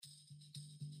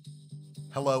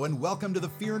Hello and welcome to the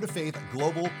Fear into Faith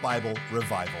Global Bible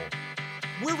Revival.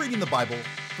 We're reading the Bible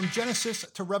from Genesis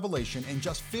to Revelation in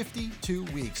just 52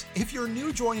 weeks. If you're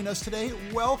new joining us today,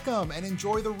 welcome and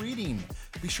enjoy the reading.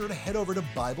 Be sure to head over to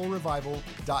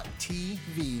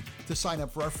BibleRevival.tv to sign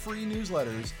up for our free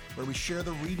newsletters where we share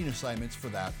the reading assignments for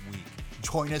that week.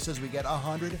 Join us as we get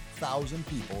 100,000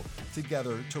 people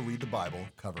together to read the Bible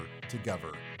cover to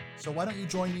cover. So why don't you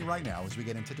join me right now as we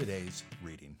get into today's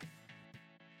reading.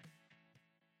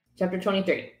 Chapter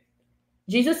 23.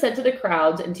 Jesus said to the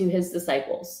crowds and to his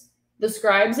disciples, "The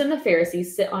scribes and the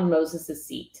Pharisees sit on Moses'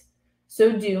 seat.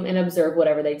 So do and observe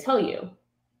whatever they tell you.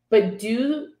 But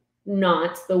do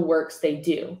not the works they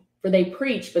do, for they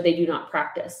preach, but they do not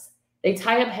practice. They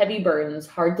tie up heavy burdens,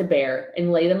 hard to bear,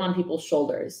 and lay them on people's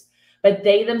shoulders, but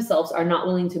they themselves are not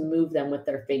willing to move them with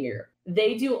their finger.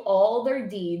 They do all their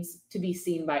deeds to be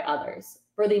seen by others,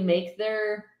 for they make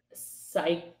their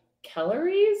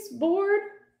cycleries board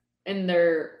and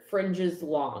their fringes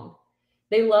long.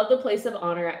 They love the place of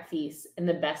honor at feasts and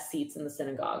the best seats in the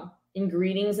synagogue, and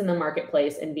greetings in the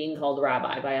marketplace and being called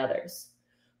rabbi by others.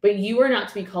 But you are not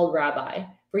to be called rabbi,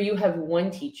 for you have one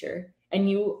teacher, and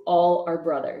you all are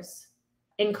brothers.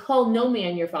 And call no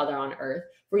man your father on earth,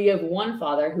 for you have one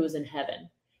Father who is in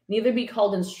heaven. Neither be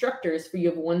called instructors, for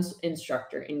you have one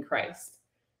instructor in Christ.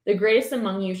 The greatest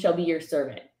among you shall be your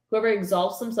servant. Whoever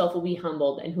exalts himself will be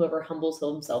humbled, and whoever humbles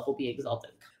himself will be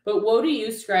exalted. But woe to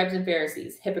you, scribes and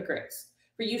Pharisees, hypocrites,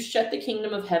 for you shut the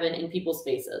kingdom of heaven in people's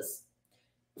faces.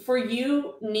 For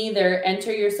you neither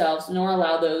enter yourselves nor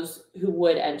allow those who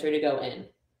would enter to go in.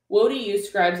 Woe to you,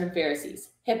 scribes and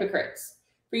Pharisees, hypocrites,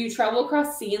 for you travel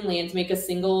across sea and land to make a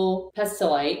single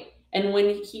pestilite, and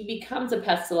when he becomes a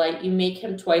pestilite, you make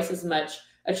him twice as much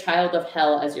a child of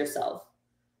hell as yourself.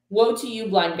 Woe to you,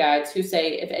 blind guides, who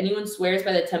say, if anyone swears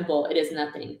by the temple, it is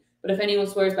nothing. But if anyone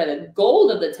swears by the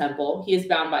gold of the temple, he is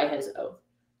bound by his oath.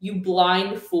 You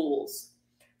blind fools.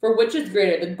 For which is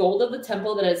greater, the gold of the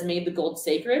temple that has made the gold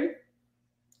sacred?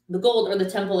 The gold or the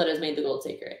temple that has made the gold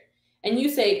sacred? And you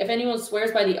say, if anyone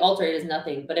swears by the altar, it is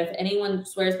nothing. But if anyone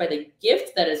swears by the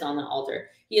gift that is on the altar,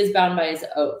 he is bound by his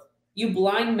oath. You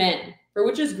blind men. For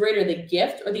which is greater, the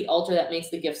gift or the altar that makes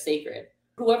the gift sacred?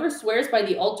 Whoever swears by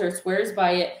the altar swears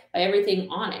by it, by everything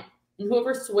on it. And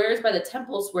whoever swears by the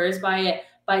temple swears by it,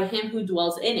 by him who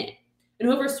dwells in it. And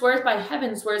whoever swears by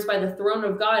heaven swears by the throne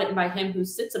of God and by him who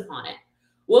sits upon it.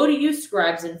 Woe to you,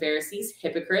 scribes and Pharisees,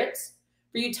 hypocrites!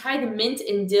 For you tithe mint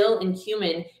and dill and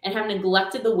cumin and have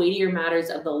neglected the weightier matters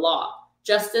of the law,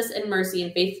 justice and mercy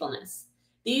and faithfulness.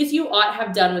 These you ought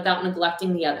have done without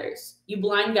neglecting the others. You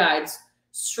blind guides,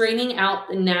 straining out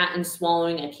the gnat and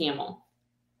swallowing a camel.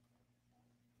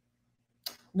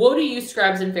 Woe to you,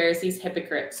 scribes and Pharisees,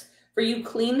 hypocrites! For you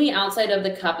clean the outside of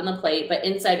the cup and the plate, but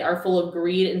inside are full of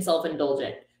greed and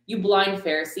self-indulgence. You blind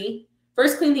Pharisee!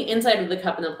 First clean the inside of the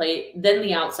cup and the plate, then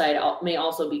the outside may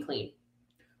also be clean.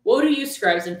 Woe to you,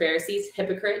 scribes and Pharisees,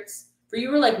 hypocrites! For you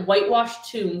are like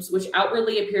whitewashed tombs, which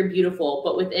outwardly appear beautiful,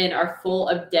 but within are full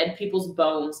of dead people's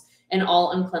bones and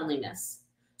all uncleanliness.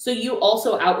 So you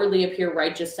also outwardly appear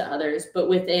righteous to others, but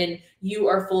within you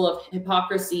are full of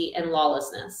hypocrisy and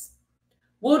lawlessness.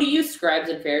 Woe to you, scribes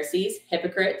and Pharisees,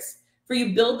 hypocrites! For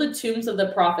you build the tombs of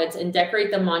the prophets and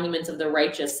decorate the monuments of the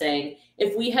righteous, saying,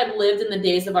 if we had lived in the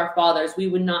days of our fathers, we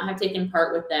would not have taken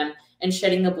part with them in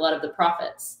shedding the blood of the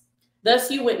prophets. Thus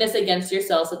you witness against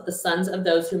yourselves that the sons of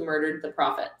those who murdered the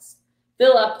prophets.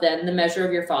 Fill up, then, the measure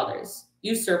of your fathers.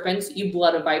 You serpents, you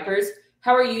blood of vipers,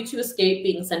 how are you to escape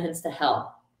being sentenced to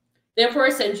hell? Therefore I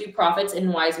send you prophets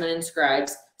and wise men and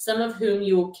scribes, some of whom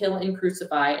you will kill and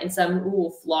crucify, and some who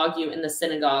will flog you in the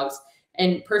synagogues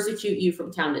and persecute you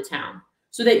from town to town,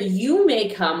 so that you may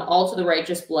come all to the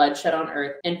righteous blood shed on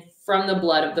earth, and from the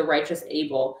blood of the righteous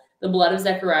Abel, the blood of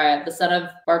Zechariah, the son of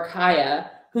Barchiah,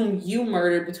 whom you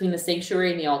murdered between the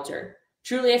sanctuary and the altar.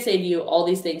 Truly I say to you, all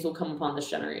these things will come upon this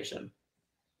generation.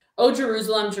 O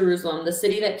Jerusalem, Jerusalem, the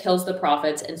city that kills the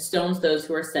prophets and stones those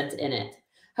who are sent in it.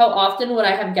 How often would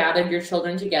I have gathered your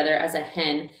children together as a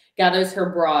hen gathers her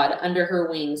brood under her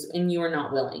wings, and you are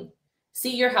not willing.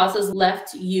 See, your house has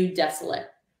left you desolate.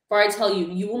 For I tell you,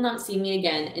 you will not see me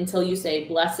again until you say,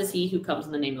 blessed is he who comes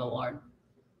in the name of the Lord.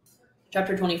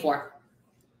 Chapter 24.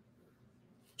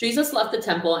 Jesus left the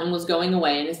temple and was going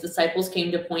away, and his disciples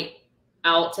came to point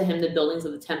out to him the buildings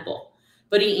of the temple.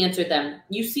 But he answered them,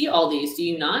 you see all these, do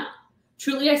you not?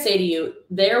 Truly I say to you,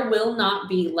 there will not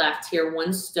be left here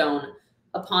one stone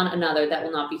upon another that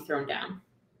will not be thrown down.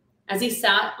 As he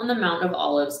sat on the Mount of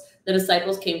Olives, the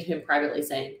disciples came to him privately,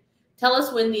 saying, tell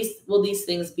us when will these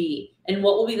things be, and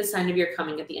what will be the sign of your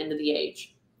coming at the end of the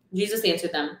age? Jesus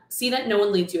answered them, see that no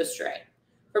one leads you astray.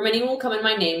 For many will come in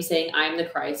my name, saying, I am the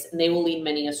Christ, and they will lead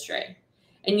many astray.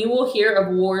 And you will hear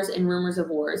of wars and rumors of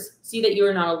wars. See that you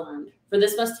are not alarmed, for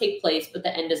this must take place, but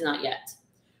the end is not yet.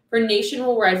 For nation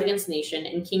will rise against nation,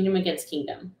 and kingdom against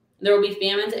kingdom. There will be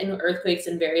famines and earthquakes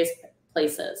in various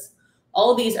places.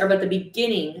 All these are but the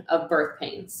beginning of birth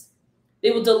pains.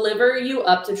 They will deliver you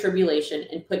up to tribulation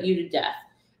and put you to death,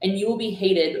 and you will be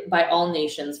hated by all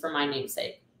nations for my name's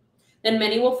sake. Then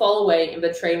many will fall away and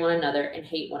betray one another and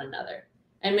hate one another.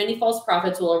 And many false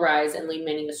prophets will arise and lead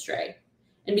many astray.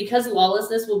 And because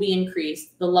lawlessness will be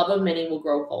increased, the love of many will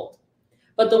grow cold.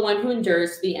 But the one who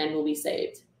endures to the end will be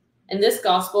saved. And this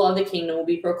gospel of the kingdom will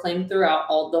be proclaimed throughout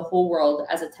the whole world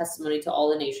as a testimony to all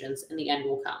the nations, and the end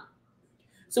will come.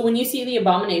 So when you see the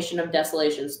abomination of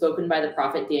desolation spoken by the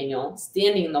prophet Daniel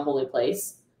standing in the holy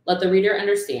place, let the reader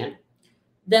understand.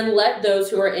 Then let those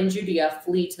who are in Judea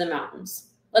flee to the mountains.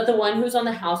 Let the one who is on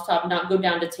the housetop not go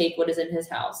down to take what is in his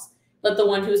house. Let the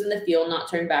one who is in the field not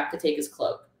turn back to take his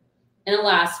cloak. And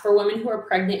alas, for women who are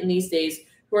pregnant in these days,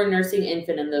 who are nursing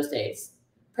infant in those days.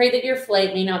 Pray that your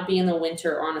flight may not be in the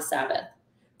winter or on a Sabbath.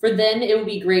 For then it will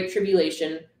be great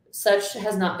tribulation, such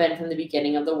has not been from the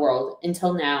beginning of the world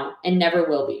until now, and never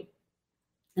will be.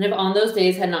 And if on those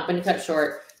days had not been cut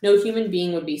short, no human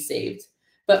being would be saved.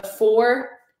 But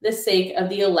for the sake of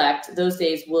the elect, those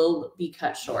days will be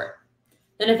cut short.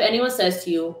 Then if anyone says to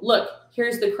you, look,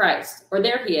 here's the Christ, or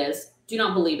there he is, do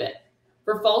not believe it.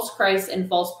 For false Christs and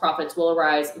false prophets will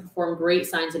arise and perform great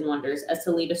signs and wonders, as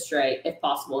to lead astray, if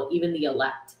possible, even the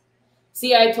elect.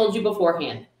 See, I have told you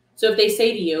beforehand. So if they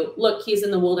say to you, look, he is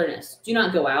in the wilderness, do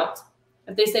not go out.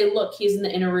 If they say, look, he is in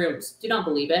the inner rooms, do not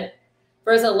believe it.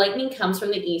 For as a lightning comes from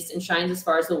the east and shines as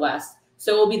far as the west,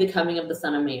 so will be the coming of the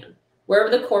Son of Man. Wherever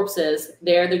the corpse is,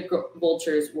 there the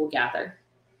vultures will gather.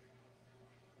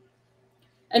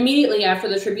 Immediately after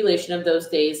the tribulation of those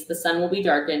days, the sun will be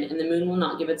darkened, and the moon will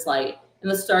not give its light,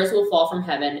 and the stars will fall from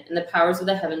heaven, and the powers of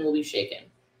the heaven will be shaken.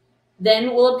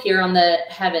 Then will appear on the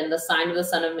heaven the sign of the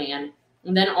Son of Man,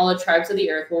 and then all the tribes of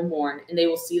the earth will mourn, and they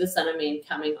will see the Son of Man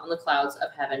coming on the clouds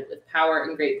of heaven with power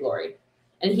and great glory.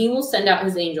 And he will send out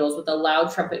his angels with a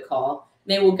loud trumpet call,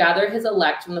 and they will gather his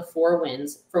elect from the four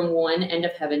winds, from one end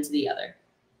of heaven to the other.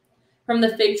 From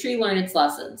the fig tree learn its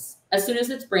lessons. As soon as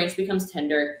its branch becomes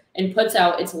tender and puts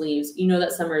out its leaves, you know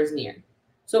that summer is near.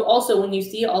 So also when you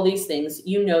see all these things,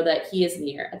 you know that he is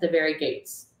near, at the very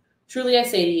gates. Truly I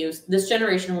say to you, this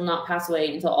generation will not pass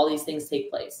away until all these things take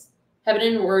place. Heaven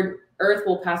and earth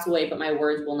will pass away, but my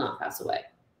words will not pass away.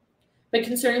 But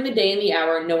concerning the day and the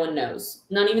hour, no one knows,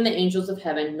 not even the angels of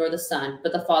heaven, nor the Son,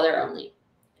 but the Father only.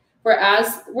 For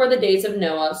as were the days of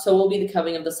Noah, so will be the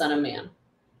coming of the Son of Man.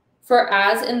 For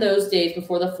as in those days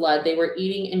before the flood, they were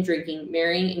eating and drinking,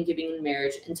 marrying and giving in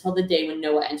marriage, until the day when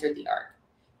Noah entered the ark.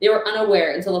 They were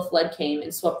unaware until the flood came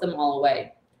and swept them all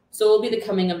away. So will be the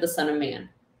coming of the Son of Man.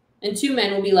 And 2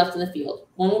 men will be left in the field.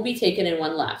 One will be taken and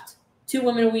one left. 2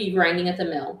 women will be grinding at the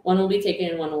mill. One will be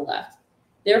taken and one will left.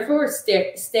 Therefore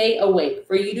stay awake,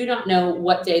 for you do not know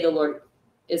what day the Lord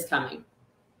is coming.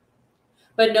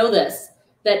 But know this,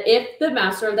 that if the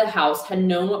master of the house had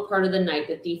known what part of the night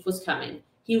the thief was coming,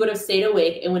 he would have stayed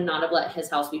awake and would not have let his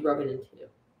house be broken into.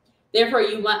 Therefore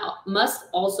you must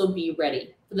also be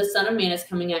ready, for the Son of Man is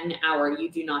coming at an hour you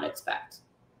do not expect.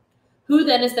 Who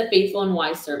then is the faithful and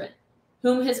wise servant,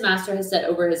 whom his master has set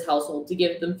over his household to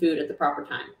give them food at the proper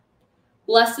time?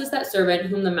 Blessed is that servant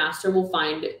whom the master will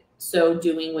find so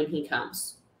doing when he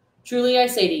comes. Truly I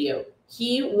say to you,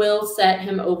 he will set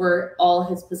him over all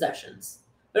his possessions.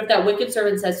 But if that wicked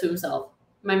servant says to himself,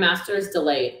 my master is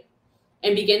delayed,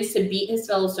 and begins to beat his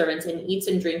fellow servants and eats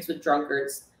and drinks with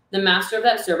drunkards, the master of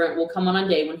that servant will come on a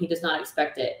day when he does not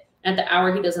expect it, and at the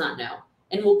hour he does not know,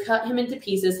 and will cut him into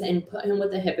pieces and put him with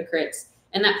the hypocrites.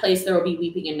 In that place there will be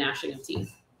weeping and gnashing of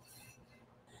teeth.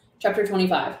 Chapter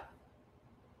 25.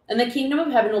 And the kingdom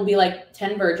of heaven will be like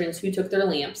 10 virgins who took their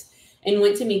lamps and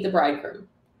went to meet the bridegroom.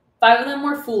 5 of them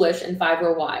were foolish and 5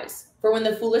 were wise. For when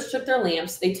the foolish took their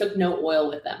lamps, they took no oil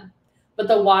with them. But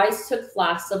the wise took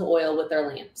flasks of oil with their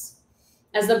lamps.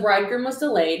 As the bridegroom was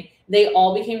delayed, they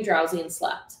all became drowsy and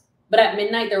slept. But at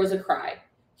midnight there was a cry,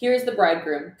 here is the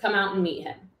bridegroom, come out and meet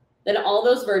him. Then all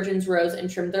those virgins rose and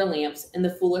trimmed their lamps, and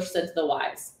the foolish said to the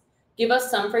wise, give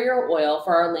us some for your oil,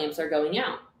 for our lamps are going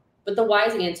out. But the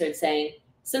wise answered, saying,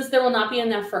 since there will not be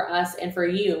enough for us and for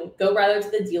you, go rather to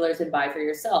the dealers and buy for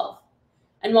yourself.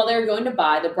 And while they were going to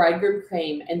buy, the bridegroom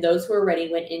came, and those who were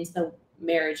ready went into the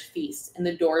marriage feast, and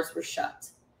the doors were shut.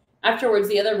 Afterwards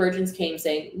the other virgins came,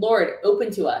 saying, Lord,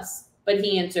 open to us. But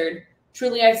he answered,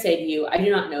 truly I say to you, I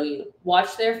do not know you.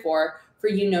 Watch therefore, for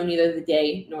you know neither the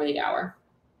day nor the hour.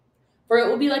 For it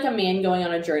will be like a man going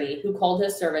on a journey who called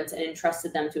his servants and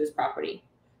entrusted them to his property.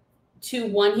 To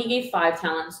one he gave 5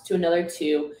 talents, to another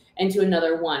 2, and to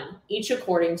another 1, each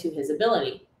according to his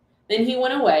ability. Then he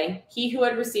went away. He who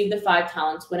had received the 5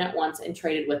 talents went at once and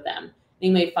traded with them, and he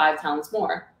made 5 talents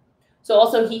more. So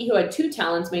also he who had 2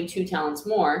 talents made 2 talents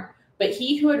more. But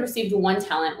he who had received 1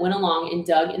 talent went along and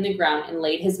dug in the ground and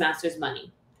laid his master's money.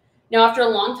 Now after a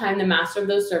long time the master of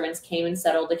those servants came and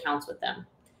settled accounts with them.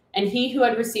 And he who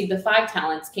had received the 5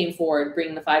 talents came forward,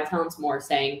 bringing the 5 talents more,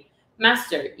 saying,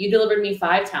 Master, you delivered me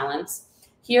 5 talents.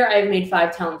 Here I have made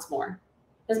 5 talents more.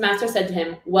 His master said to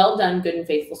him, Well done, good and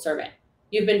faithful servant.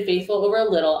 You have been faithful over a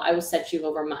little, I will set you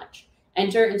over much.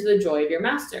 Enter into the joy of your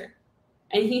master.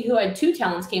 And he who had 2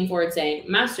 talents came forward, saying,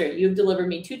 Master, you have delivered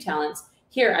me 2 talents.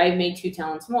 Here I have made 2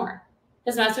 talents more.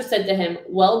 His master said to him,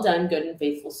 Well done, good and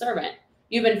faithful servant.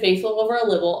 You have been faithful over a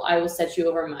little, I will set you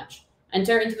over much.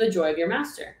 Enter into the joy of your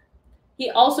master. He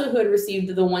also who had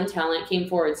received the 1 talent came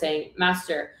forward, saying,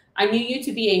 Master, I knew you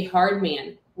to be a hard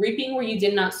man, reaping where you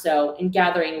did not sow, and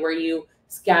gathering where you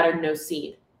scattered no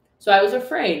seed. So I was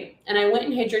afraid, and I went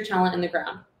and hid your talent in the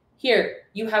ground. Here,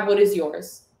 you have what is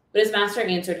yours. But his master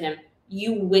answered him,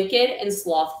 You wicked and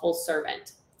slothful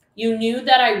servant. You knew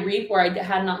that I reap where I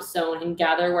had not sown, and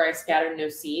gather where I scattered no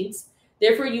seeds.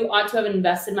 Therefore you ought to have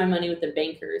invested my money with the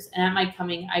bankers, and at my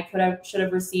coming I should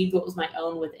have received what was my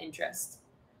own with interest.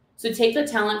 So take the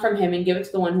talent from him and give it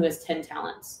to the one who has 10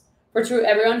 talents. For to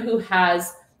everyone who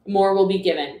has, more will be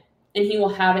given, and he will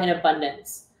have in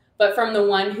abundance. But from the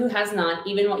one who has not,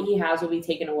 even what he has will be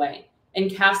taken away.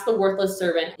 And cast the worthless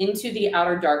servant into the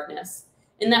outer darkness.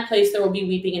 In that place there will be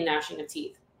weeping and gnashing of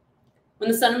teeth.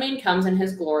 When the Son of Man comes in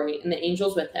his glory, and the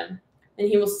angels with him, then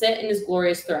he will sit in his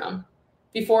glorious throne.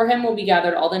 Before him will be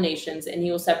gathered all the nations, and he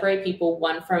will separate people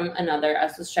one from another,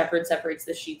 as the shepherd separates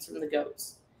the sheep from the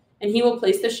goats. And he will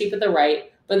place the sheep at the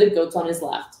right, but the goats on his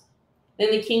left.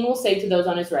 Then the king will say to those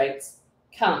on his right,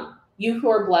 Come, you who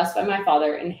are blessed by my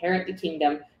Father, inherit the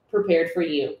kingdom prepared for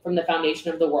you from the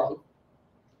foundation of the world.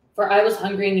 For I was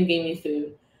hungry, and you gave me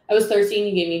food. I was thirsty, and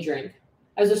you gave me drink.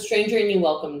 I was a stranger, and you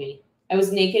welcomed me. I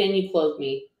was naked, and you clothed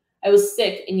me. I was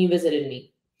sick, and you visited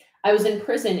me. I was in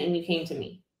prison, and you came to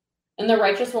me. And the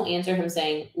righteous will answer him,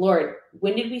 saying, Lord,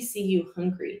 when did we see you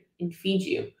hungry, and feed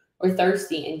you, or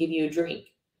thirsty, and give you a drink?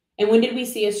 And when did we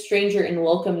see a stranger and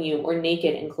welcome you, or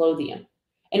naked and clothe you?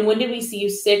 And when did we see you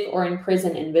sick or in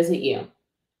prison and visit you?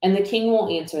 And the king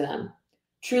will answer them,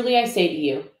 Truly I say to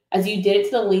you, as you did it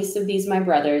to the least of these my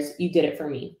brothers, you did it for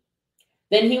me.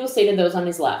 Then he will say to those on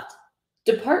his left,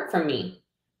 Depart from me,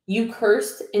 you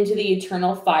cursed, into the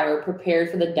eternal fire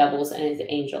prepared for the devils and his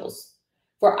angels.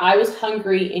 For I was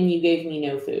hungry, and you gave me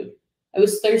no food. I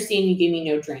was thirsty, and you gave me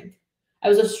no drink. I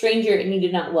was a stranger, and you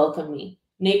did not welcome me.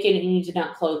 Naked, and you did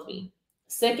not clothe me.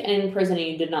 Sick and in prison, and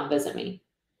you did not visit me.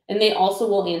 And they also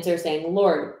will answer, saying,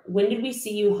 Lord, when did we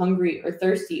see you hungry or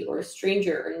thirsty or a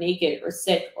stranger or naked or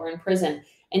sick or in prison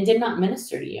and did not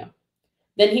minister to you?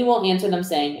 Then he will answer them,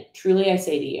 saying, Truly I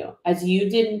say to you, as you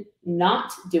did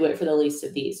not do it for the least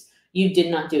of these, you did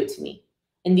not do it to me.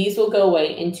 And these will go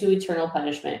away into eternal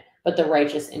punishment, but the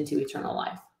righteous into eternal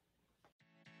life.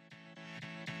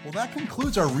 Well, that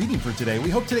concludes our reading for today.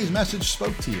 We hope today's message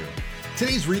spoke to you.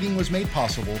 Today's reading was made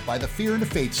possible by the Fear and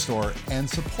Faith store and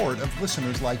support of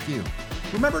listeners like you.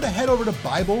 Remember to head over to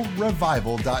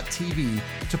BibleRevival.tv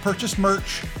to purchase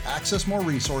merch, access more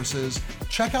resources,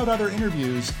 check out other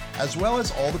interviews, as well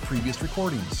as all the previous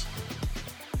recordings.